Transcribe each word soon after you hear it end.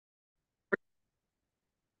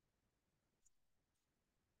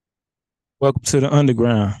Welcome to the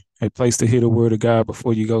underground, a place to hear the word of God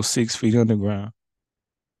before you go 6 feet underground,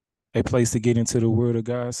 a place to get into the word of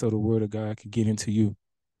God so the word of God can get into you.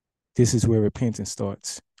 This is where repentance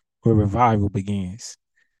starts, where revival begins.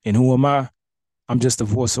 And who am I? I'm just the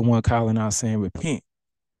voice of one calling out saying, repent,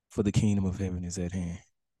 for the kingdom of heaven is at hand.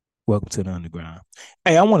 Welcome to the underground.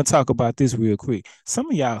 Hey, I want to talk about this real quick. Some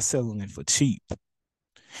of y'all selling it for cheap.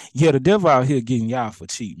 Yeah, the devil out here getting y'all for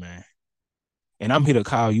cheap, man. And I'm here to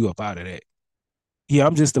call you up out of that. Yeah,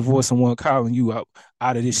 I'm just the voice of one calling you out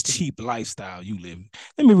of this cheap lifestyle you live.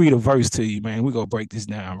 Let me read a verse to you, man. We're going to break this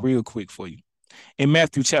down real quick for you. In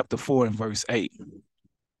Matthew chapter 4 and verse 8,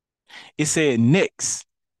 it said, next,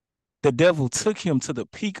 the devil took him to the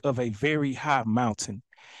peak of a very high mountain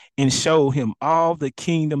and showed him all the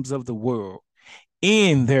kingdoms of the world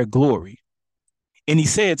in their glory. And he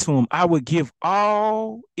said to him, I will give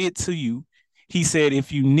all it to you. He said,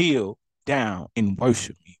 if you kneel down and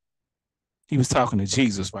worship me. He was talking to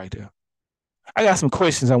Jesus right there. I got some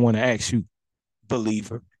questions I want to ask you,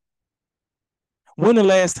 believer. When the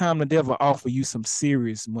last time the devil offered you some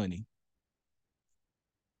serious money?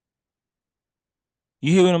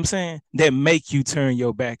 You hear what I'm saying? That make you turn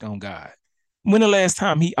your back on God. When the last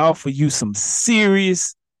time he offered you some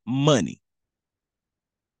serious money?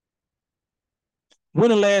 When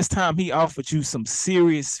the last time he offered you some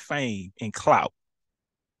serious fame and clout?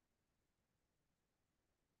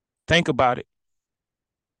 Think about it.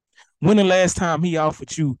 When the last time he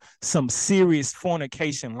offered you some serious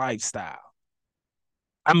fornication lifestyle?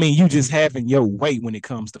 I mean, you just having your way when it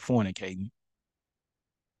comes to fornicating.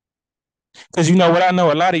 Because you know what I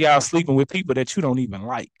know? A lot of y'all sleeping with people that you don't even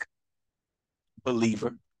like,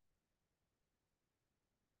 believer.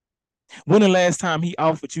 When the last time he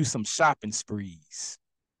offered you some shopping sprees?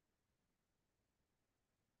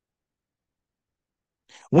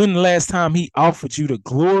 When the last time he offered you the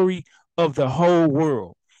glory of the whole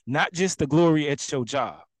world? Not just the glory at your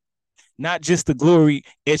job, not just the glory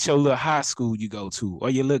at your little high school you go to, or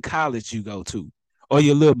your little college you go to, or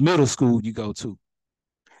your little middle school you go to.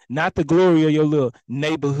 Not the glory of your little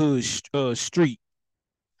neighborhood street.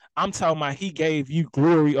 I'm talking about he gave you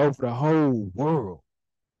glory over the whole world.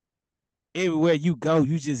 Everywhere you go,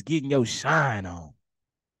 you just getting your shine on.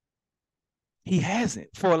 He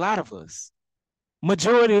hasn't for a lot of us.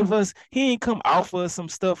 Majority of us, he ain't come offer us some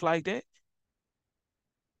stuff like that.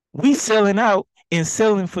 We selling out and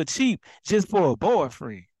selling for cheap just for a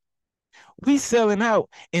boyfriend. We selling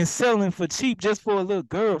out and selling for cheap just for a little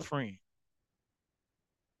girlfriend.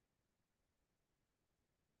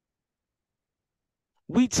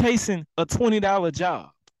 We chasing a $20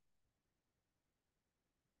 job.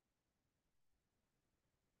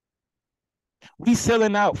 We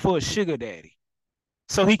selling out for a sugar daddy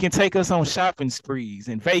so he can take us on shopping sprees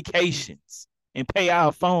and vacations and pay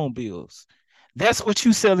our phone bills. That's what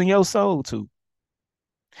you selling your soul to.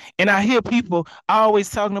 And I hear people always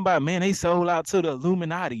talking about, man, they sold out to the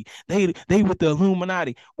Illuminati. They with the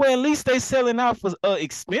Illuminati. Well, at least they selling out for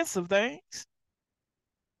expensive things.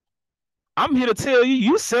 I'm here to tell you,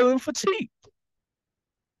 you selling for cheap.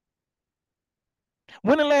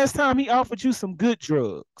 When the last time he offered you some good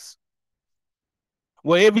drugs?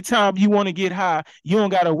 Well, every time you want to get high, you don't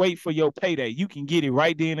gotta wait for your payday. You can get it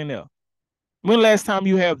right then and there. When the last time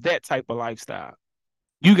you have that type of lifestyle?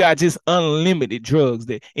 You got just unlimited drugs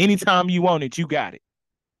that anytime you want it, you got it.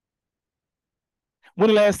 When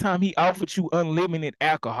the last time he offered you unlimited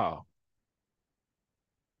alcohol?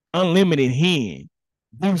 Unlimited hen,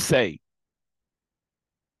 you say.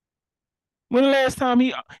 When the last time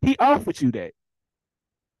he offered you that?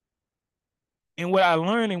 And what I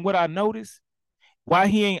learned and what I noticed, why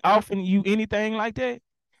he ain't offering you anything like that?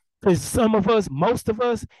 Because some of us, most of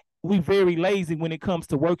us, we very lazy when it comes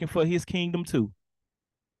to working for his kingdom too.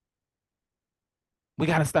 We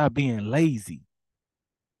gotta stop being lazy.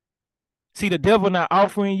 See, the devil not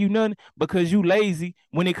offering you nothing because you lazy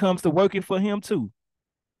when it comes to working for him too.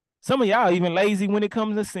 Some of y'all even lazy when it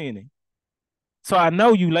comes to sinning. So I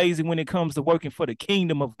know you lazy when it comes to working for the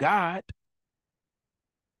kingdom of God.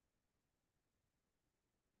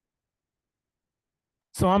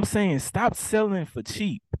 So I'm saying stop selling for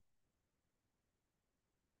cheap.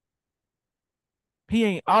 He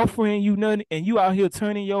ain't offering you nothing, and you out here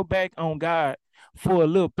turning your back on God for a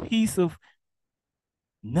little piece of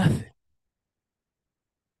nothing.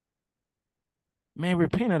 Man,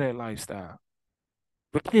 repent of that lifestyle.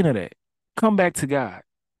 Repent of that. Come back to God.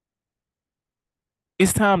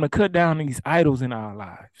 It's time to cut down these idols in our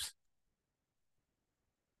lives.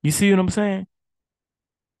 You see what I'm saying?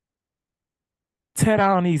 Tear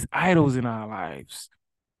down these idols in our lives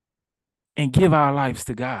and give our lives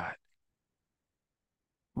to God.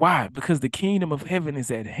 Why? Because the kingdom of heaven is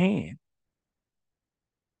at hand.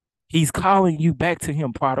 He's calling you back to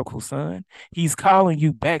him, prodigal son. He's calling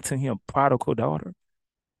you back to him, prodigal daughter.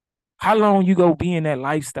 How long you go be in that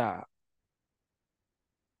lifestyle?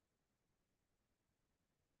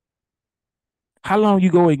 How long you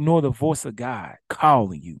go ignore the voice of God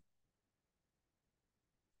calling you?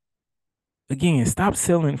 Again, stop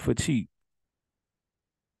selling for cheap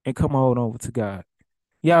and come on over to God.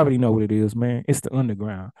 You already know what it is, man. It's the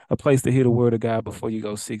underground, a place to hear the word of God before you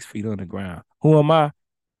go 6 feet underground. Who am I?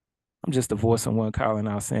 I'm just the voice of one calling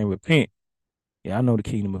out saying, repent. Yeah, I know the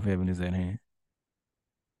kingdom of heaven is at hand.